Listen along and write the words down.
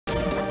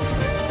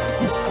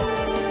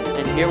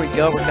here we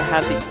go. We're gonna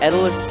have the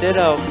Etalus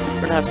Ditto.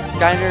 We're gonna have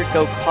Skynerd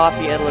go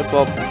copy Etalus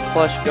while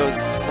Plush goes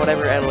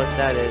whatever Etalus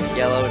that is.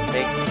 Yellow and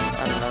pink.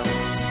 I don't know.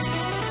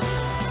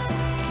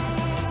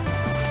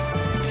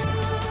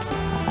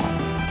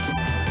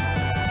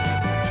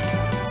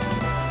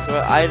 So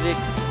I'd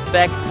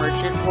expect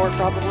Merchant Port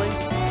probably.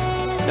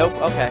 Nope,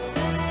 okay.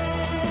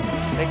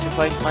 Thanks for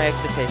playing to my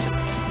expectations.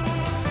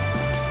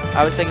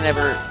 I was thinking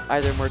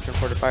either Merchant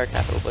Port or Fire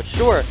Capital, but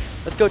sure.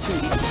 Let's go to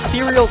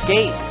Ethereal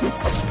Gates.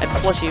 And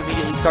Plushy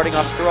immediately starting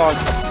off strong.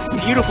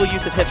 Beautiful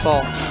use of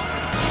Hitfall.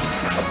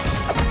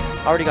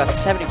 Already got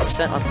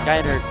 70% on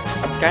Skynerd.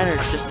 And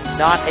Skynerd just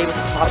not able to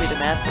copy the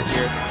Master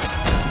here.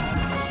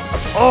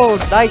 Oh,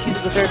 nice.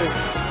 Uses the fair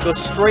to go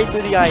straight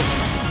through the ice.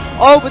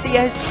 Oh, but the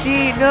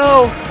SD,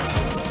 no!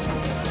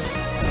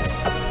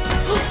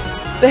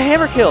 The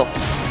hammer kill!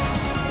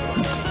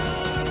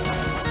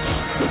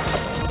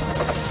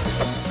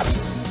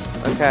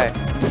 Okay.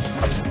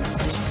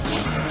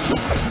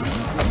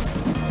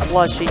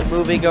 Plushy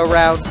moving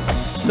around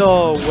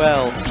so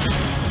well.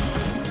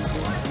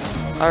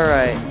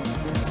 Alright.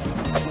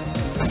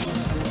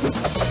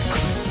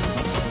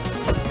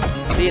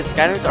 See it,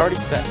 Skynerd's already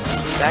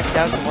back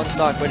down to one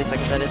stock. Wait a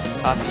second, that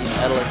isn't coffee.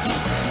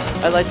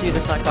 Etalus. I'd like to use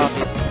it's not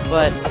coffee,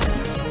 but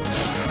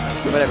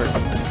whatever.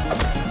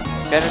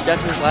 Skynerd down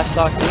to his last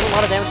stock. Doing a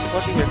lot of damage to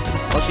Plushy here.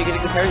 Plushy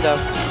getting the parry though.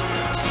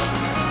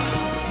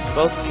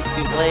 Both of these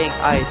two laying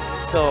ice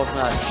so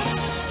much.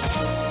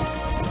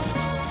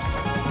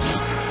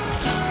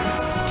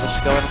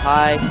 Plushy going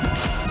high.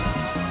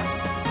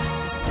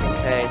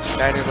 Okay,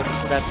 Skynerd looking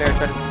for that fair,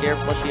 trying to scare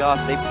Plushy off.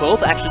 They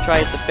both actually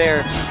tried the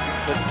fair,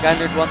 but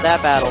Skynerd won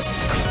that battle.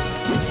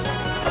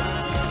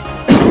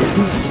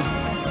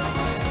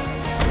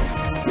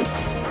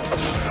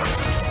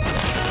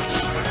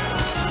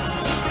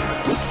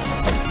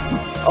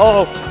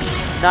 Oh,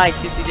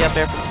 nice. You see the up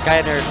air from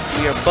Skynerd.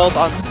 We are both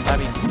on,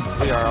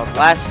 we are on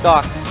last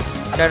stock.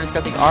 Skynerd's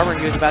got the armor.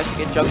 He was about to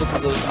get juggled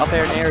from those up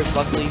air and airs.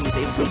 Luckily, he was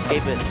able to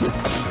escape it.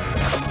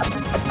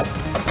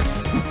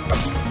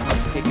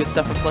 Okay, good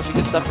stuff from Plushy.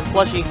 Good stuff from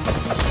Plushy.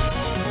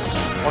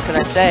 What can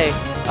I say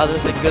other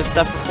than good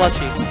stuff from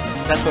Plushy?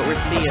 That's what we're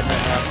seeing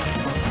right now.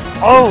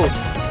 Oh!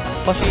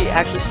 Plushy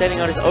actually standing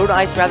on his own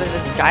ice rather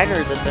than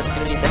Skynerd. That's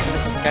going to be a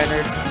detriment to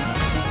Skynerd.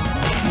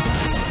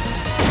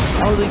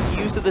 Oh,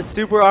 the use of the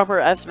Super Armor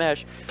F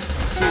Smash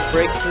to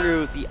break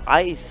through the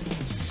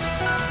ice.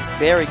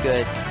 Very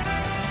good.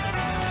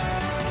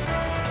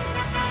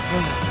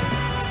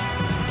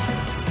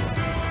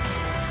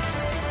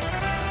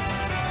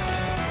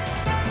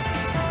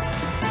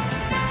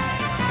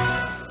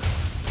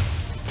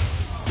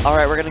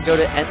 Alright, we're gonna go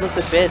to Endless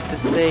Abyss.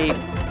 This is a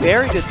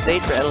very good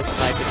stage for Etalus in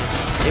my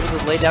opinion. Able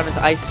to lay down his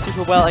ice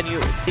super well, and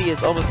you see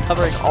it's almost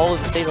covering all of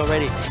the stage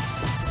already.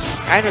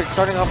 Skynerd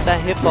starting off with that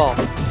hitball.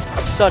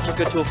 Such a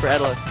good tool for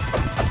Etalus.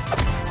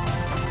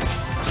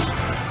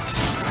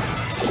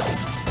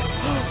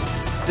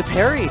 The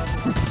parry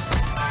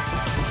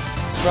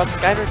brought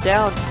Skynerd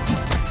down.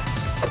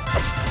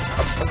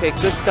 Okay,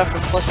 good stuff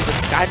from Plushy, but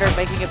Skynerd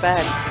making it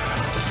back.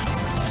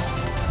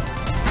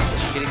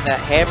 Getting that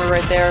hammer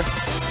right there.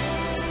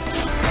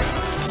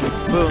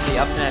 Boom, the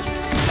up smash.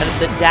 And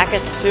the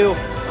Dacus too.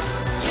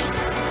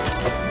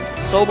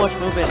 So much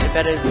movement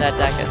embedded in that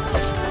Dacus.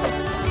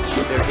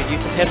 Very good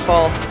use of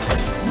hitfall.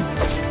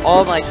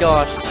 Oh my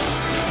gosh.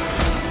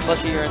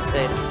 Plushy, you're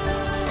insane.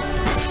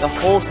 The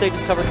whole stage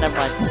is covered, never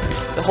mind.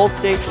 The whole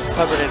stage was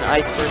covered in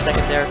ice for a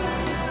second there.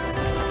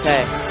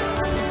 Okay.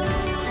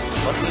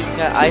 Plushy using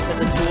that ice as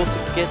a tool to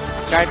get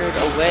Skynerd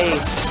away.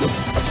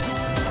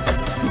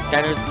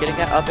 Skynerd's getting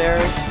that up air,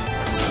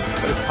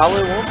 but it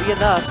probably won't be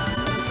enough.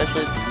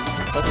 Especially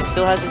Plushy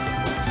still has his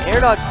air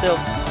dodge still.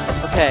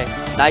 Okay.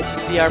 Nice use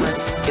of the armor.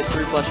 Get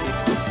through Plushy.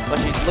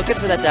 Plushy's looking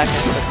for that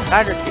Dacus, but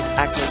Skynerd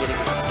actually getting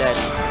it instead.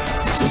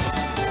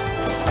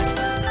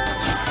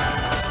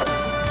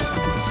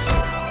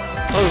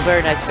 Oh,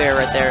 very nice fair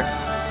right there.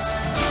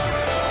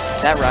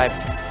 That rhymed.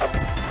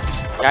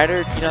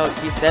 Skynerd, you know,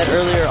 he said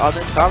earlier on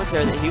this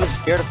commentary that he was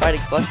scared of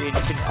fighting Plushy, and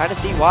you can kind of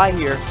see why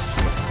here.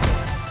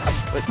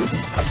 But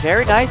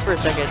very nice for a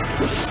second.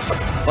 Just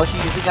Plushy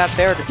using that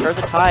fair to turn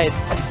the tides,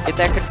 get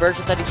that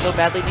conversion that he so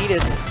badly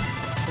needed.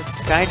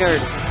 Skynerd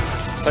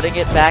putting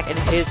it back in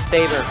his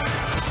favor.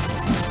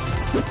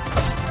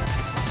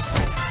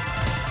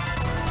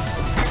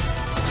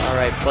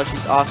 Alright,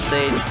 Plushy's off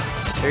stage.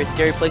 Very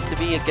scary place to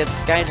be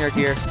against Skynerd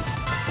here.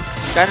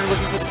 Skynerd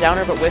looking for the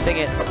downer, but whipping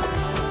it.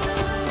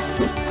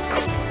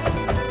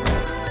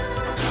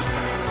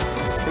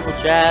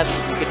 Triple jab.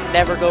 You can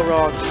never go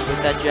wrong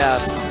with that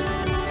jab.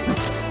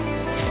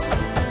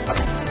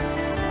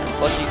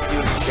 Plushy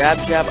doing jab,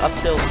 jab, up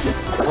tilt.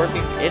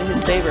 Working in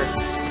his favor.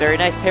 Very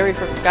nice parry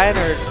from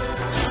Skynerd.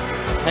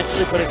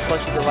 Potentially putting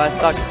Plushy to the last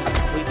stock to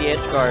complete the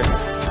edge guard.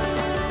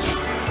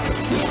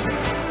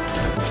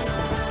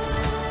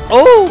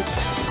 Oh!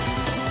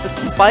 The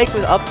spike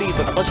with up B,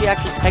 but Plushy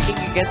actually teching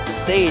against the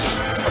stage.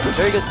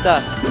 Very good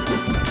stuff.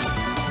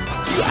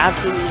 You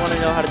absolutely want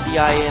to know how to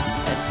DI in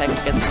and tech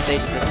against the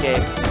stage in this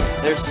game.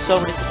 There's so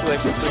many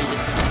situations where you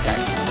just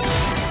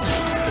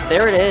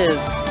there it is.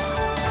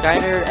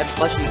 Skynerd and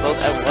Plushy both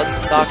at 1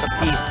 stock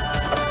apiece.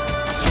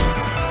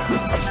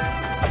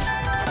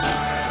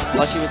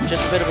 Plushy with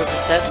just a bit of a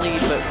percent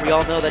lead, but we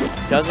all know that it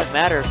doesn't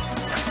matter.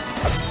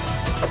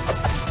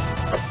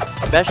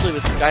 Especially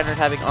with Skynerd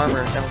having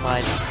armor. Never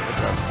mind.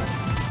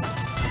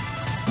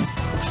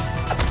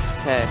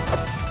 Okay.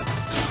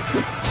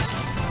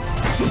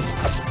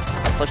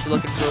 Plushy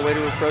looking for a way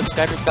to approach.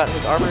 Skynerd's got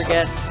his armor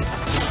again.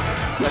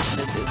 The question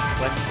is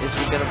when is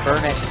he gonna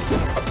burn it?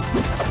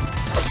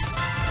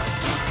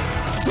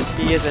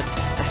 He isn't.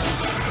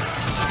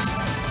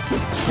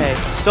 Okay,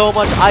 so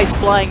much ice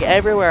flying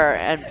everywhere,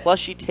 and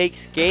Plushy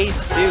takes game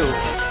 2.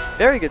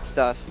 Very good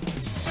stuff.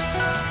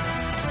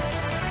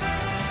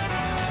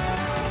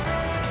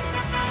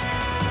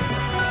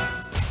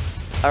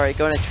 Alright,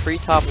 going to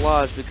Treetop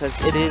Lodge because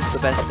it is the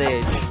best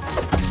stage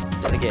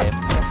in the game.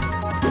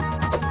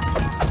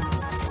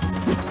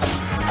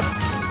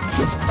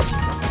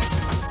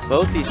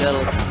 Both these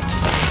Etalus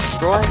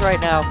destroying right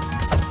now.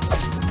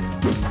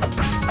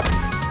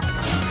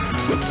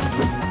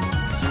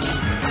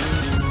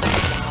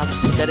 I'm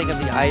just setting up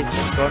the ice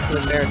and going for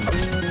the bear.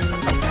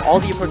 All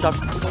the approach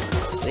options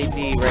they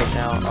need right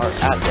now are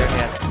at their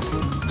hands.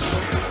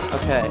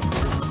 Okay.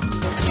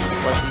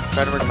 Plushy's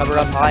trying to recover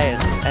up high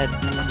and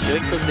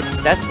doing so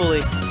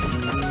successfully.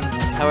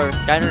 However,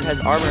 Skynerd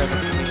has armor and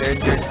this can be very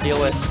scary to deal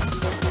with.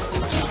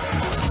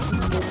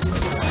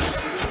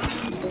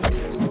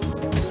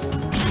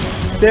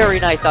 Very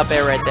nice up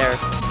air right there.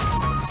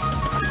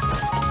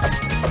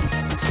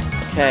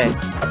 Okay.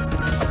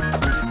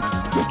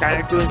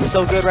 Skynerd doing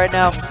so good right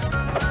now.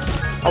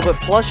 Oh, but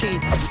Plushy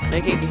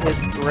making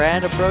his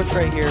grand approach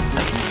right here. The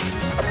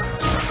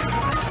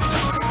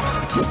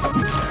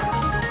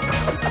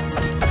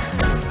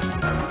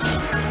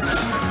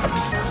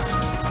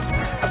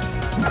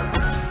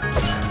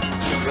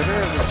winner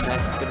of this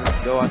match is going to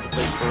go on to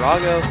play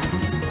Farago.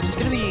 It's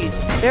going to be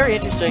very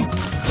interesting.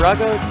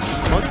 Farago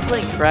mostly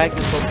playing Crag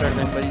this whole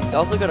tournament, but he's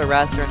also got a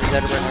Raster and a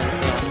Zedber in his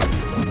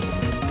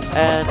hands.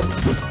 And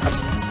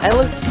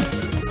Etalus,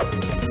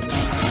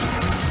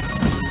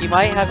 he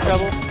might have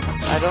trouble.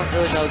 I don't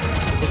really know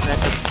this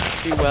matchup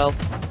too well,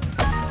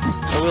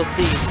 but we'll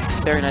see.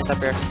 Very nice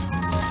up air.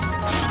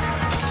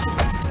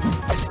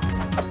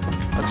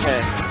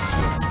 Okay.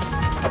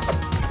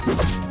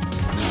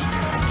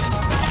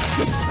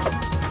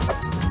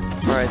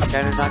 Alright,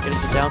 Skynerd not getting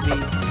the down B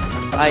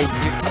ice.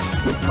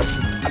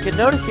 You can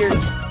notice here,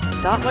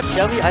 not much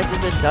down B ice has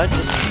been done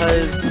just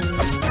because,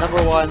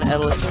 number 1,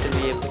 Etalus is going to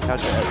be able to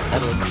counter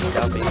Etalus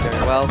down B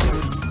very well.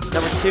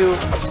 Number 2,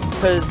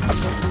 because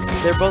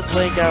they're both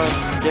laying down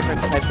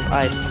different types of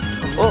ice.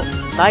 Oh,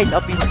 nice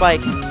up B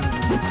spike.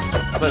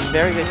 But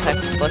very good tech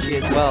from Plushy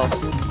as well.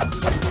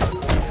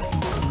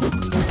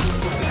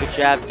 Good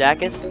jab.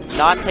 Dacus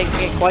not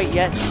taking it quite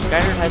yet.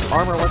 Skynerd has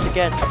armor once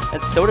again.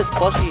 And so does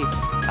Plushy.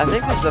 I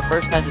think this is the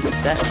first time this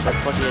set that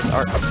Plushy has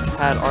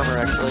had armor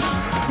actually.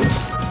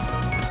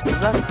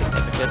 Not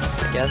significant, I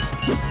guess.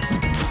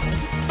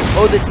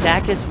 Oh, the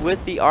Dacus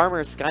with the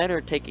armor.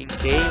 Skynerd taking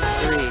game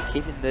 3.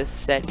 Keeping this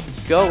set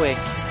going.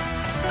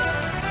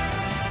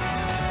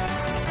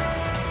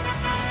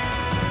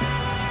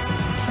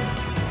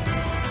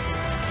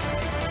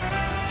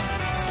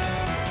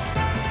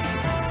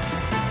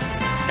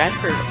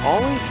 Skynerd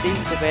always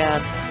seems to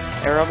ban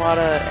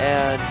Aramata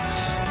and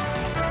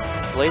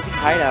Blazing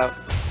Hideout.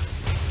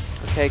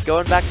 Okay,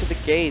 going back to the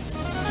gates.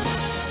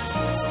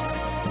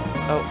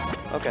 Oh,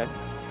 okay.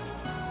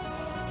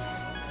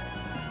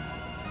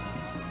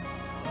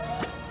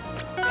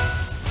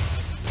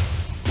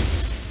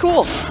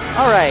 Cool!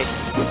 Alright.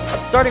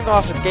 Starting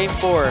off with game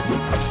 4.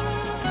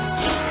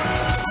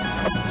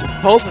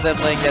 Both of them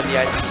laying down the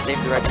ice in the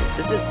same direction.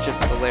 This is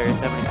just hilarious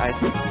how many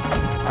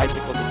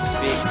icicles are just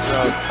being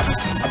thrown.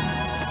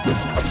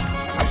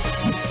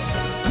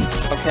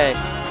 Okay.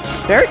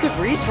 Very good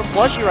reads from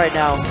Plushy right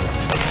now.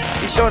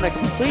 He's showing a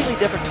completely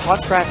different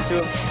contrast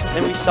to him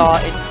than we saw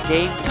in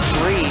game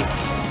 3.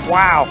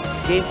 Wow.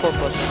 Game 4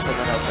 Plushy is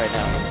someone else right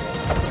now.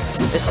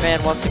 This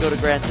man wants to go to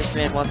Grants. This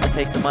man wants to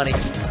take the money.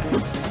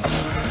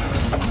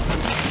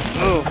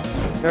 Ooh.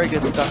 Very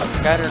good stuff from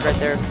Skynerd right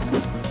there.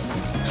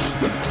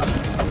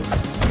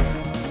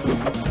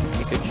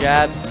 Good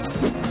jabs.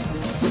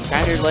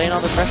 Skynerd laying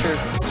on the pressure.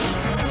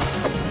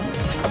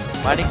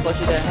 Reminding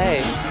Plushy that,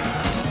 hey,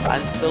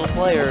 I'm still a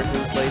player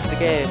who plays the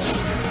game.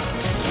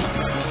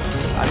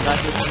 I'm not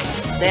just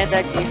stand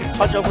back, you can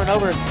punch over and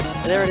over.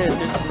 And there it is,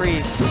 there's the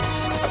freeze.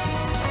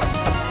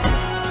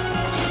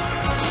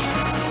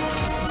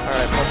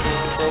 Alright, Plushy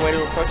looking for a way to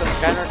approach on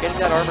Skynerd, getting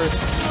that armor.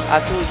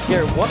 Absolutely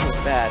scared. What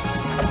was that?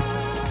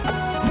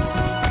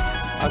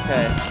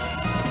 Okay.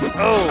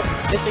 Oh,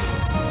 missing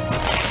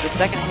the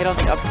second hit on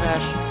the up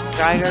smash.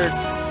 Skynerd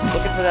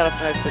looking for that up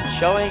smash, but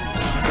showing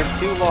for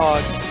too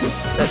long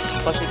that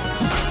Plushy can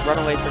just run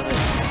away from it.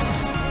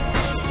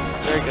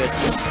 Very good.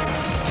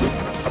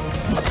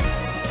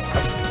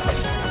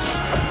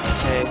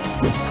 Okay,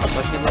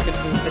 Plushy looking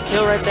for the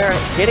kill right there,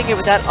 getting it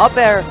with that up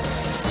air.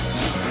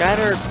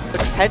 Skynerd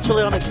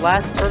potentially on his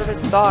last tournament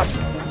stock.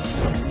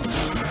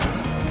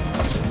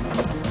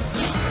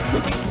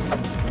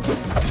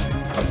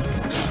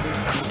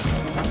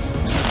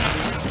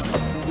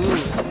 Ooh.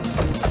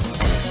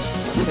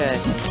 Okay.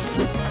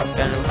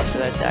 Skynerd looking for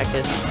that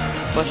Dacus.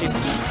 Plushy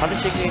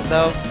punishing me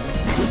though.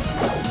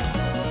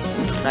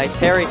 Nice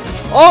parry.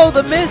 Oh,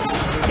 the miss!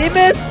 He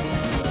missed!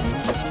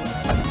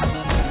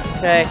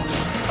 Okay.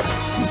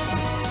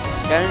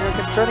 Skynerd in a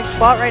concerning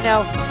spot right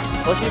now.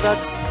 Plushy about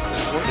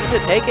looking to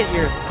take it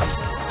here.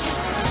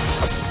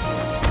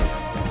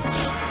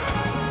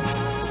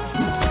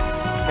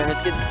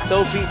 Skynerd's getting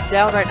so beat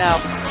down right now.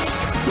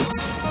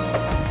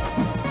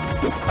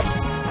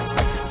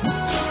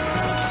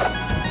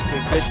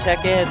 Good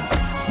tech in.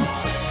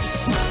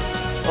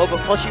 Oh, but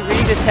Plushy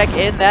reading the tech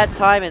in that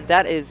time, and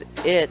that is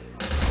it.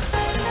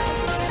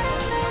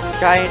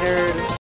 Skynerd